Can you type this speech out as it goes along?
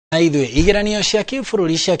Ithuĩ igeranio cia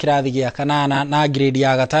kĩbũrũri cia kĩrathi gĩa kanana na grade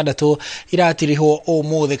ya gatandatũ iratirihwo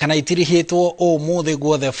ũmũthĩ kana itirihĩtwo ũmũthĩ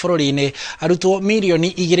guothe bũrũri-inĩ. Arutwo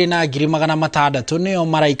 2,600,000 nĩo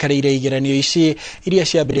maraikarĩire igeranio ici iria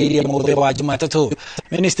ciambĩrĩirie mũthĩ wa Jumatatũ.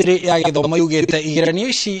 Ministry ya Gĩthomo yugĩte igeranio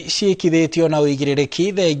ici ciĩkithĩtio na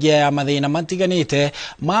ũigĩrĩrĩki thengia ya mathĩna matiganĩte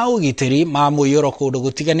ma ũgitĩri ma mũiyũro kũndũ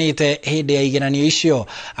gũtiganĩte hĩndĩ ya igeranio icio.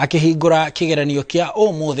 Akĩhingũra kĩgeranio kĩa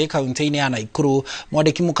ũmũthĩ kaunti-inĩ ya Naikuru,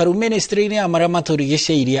 mwandĩki mũkaru ministry-inĩ ya marĩa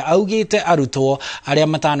matũrigicĩirie augĩte arutwo arĩa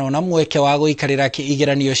matanona mweke wa gũikarĩra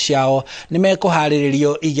igeranio ciao nĩ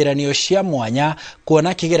mekũharĩrĩrio igeranio cia mwanya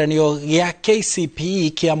kuona kĩgeranio gĩa KCPE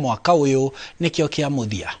kĩa mwaka ũyũ nĩkĩo kĩa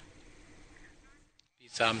mũthia.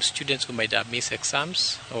 Some students who might have missed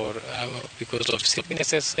exams or because of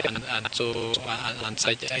sicknesses and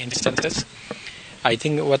such instances. I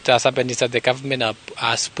think what has happened is that the government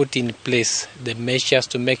has put in place the measures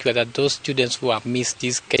to make sure that those students who have missed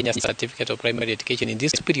this Kenya certificate of primary education in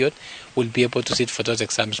this period will be able to sit for those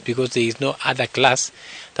exams because there is no other class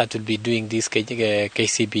that will be doing this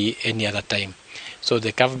KCPE any other time. So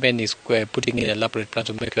the government is putting in a elaborate plan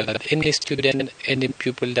to make sure that any student, any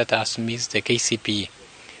pupil that has missed the KCPE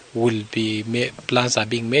will be plans are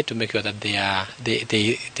being made to make sure that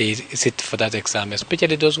they sit for that exam,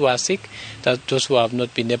 especially those who are sick, those who have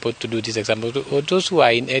not been able to do this exam, or those who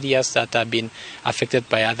are in areas that have been affected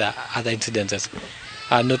by other incidences.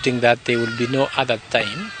 Noting that there will be no other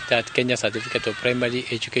time that Kenya certificate of primary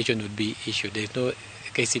education would be issued. There is no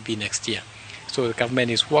KCPE next year. So the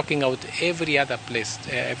government is working out every other place,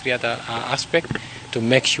 every other aspect to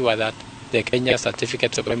make sure that the Kenya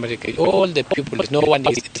certificates of primary education, all the pupils, no one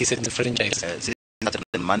is disenfranchised. Since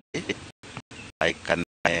Monday, I can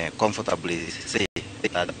comfortably say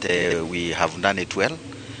that we have done it well,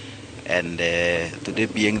 and today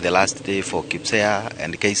being the last day for KPSEA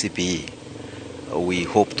and KCPE, we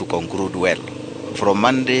hope to conclude well. From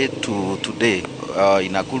Monday to today,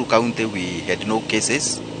 in Nakuru County, we had no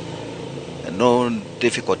cases, no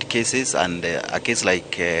difficult cases, and a case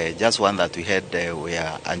like just one that we had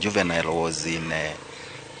where a juvenile was in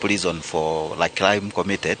prison for like crime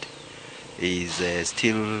committed is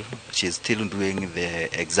she's still doing the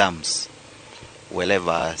exams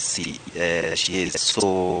wherever she is.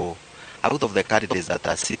 So out of the candidates that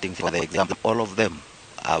are sitting for the exam, all of them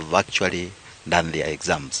have actually done their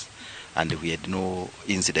exams, and we had no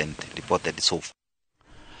incident reported so far.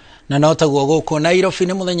 Na notaguo gũkũ Nairobi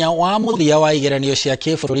nĩ mũthenya wa mũthia wa igeranio cia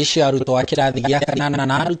kĩbũrũri cia arutwo a kĩrathi gĩa kanana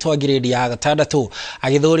na arutwo a grade ya gatandatũ.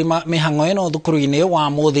 Agĩthũrima mĩhang'o ĩno thukuru-inĩ wa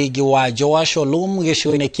mũthingi wa Joash Olum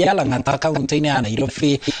gĩcigo-inĩ kĩa Lang'ata kaunti-inĩ ya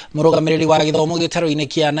Nairobi, mũrũgamĩrĩri wa gĩthomo gĩtaro-inĩ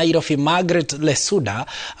kĩa Nairobi Margaret Lesuda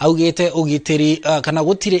augĩte ũgitĩri kana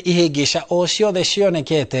gũtirĩ ihĩngĩca o ciothe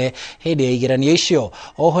cionekete hĩndĩ ya igeranio icio.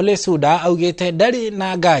 Oho Lesuda augĩte ndarĩ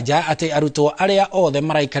na nganja atĩ arutwo arĩa othe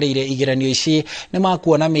maraikarĩire igeranio ici nĩ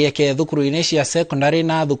makuona mĩeke thukuru-inĩ cia secondary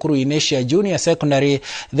na thukuru-inĩ cia junior secondary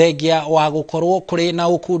thengia wa gũkorwo kũrĩ na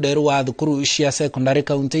ũkunderu wa thukuru cia secondary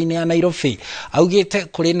kaunti-inĩ ya Nairobi. Augĩte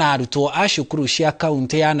kũrĩ na arutwo a cukuru cia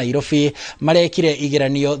kaunti ya Nairobi marekeire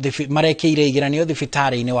igeranio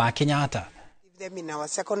thibitarĩ-inĩ wa Kenyatta. Them in our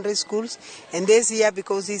secondary schools, and this year,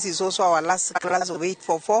 because this is also our last class of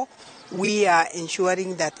 844, we are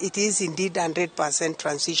ensuring that it is indeed 100%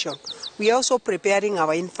 transition. We are also preparing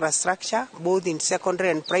our infrastructure, both in secondary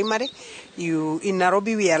and primary. In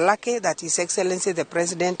Nairobi, we are lucky that His Excellency the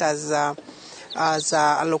President has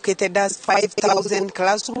allocated us 5,000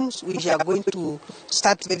 classrooms, which are going to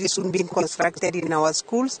start very soon being constructed in our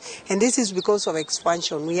schools. And this is because of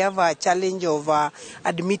expansion. We have a challenge of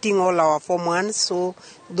admitting all our Form 1s, so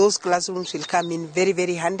those classrooms will come in very,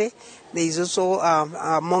 very handy. There is also,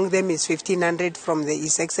 among them is 1,500 from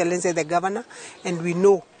His Excellency the Governor, and we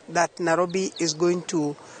know that Nairobi is going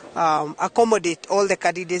to accommodate all the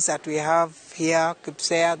candidates that we have here,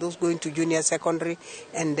 KPSEA, those going to junior secondary,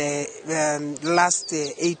 and last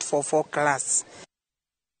 844 class.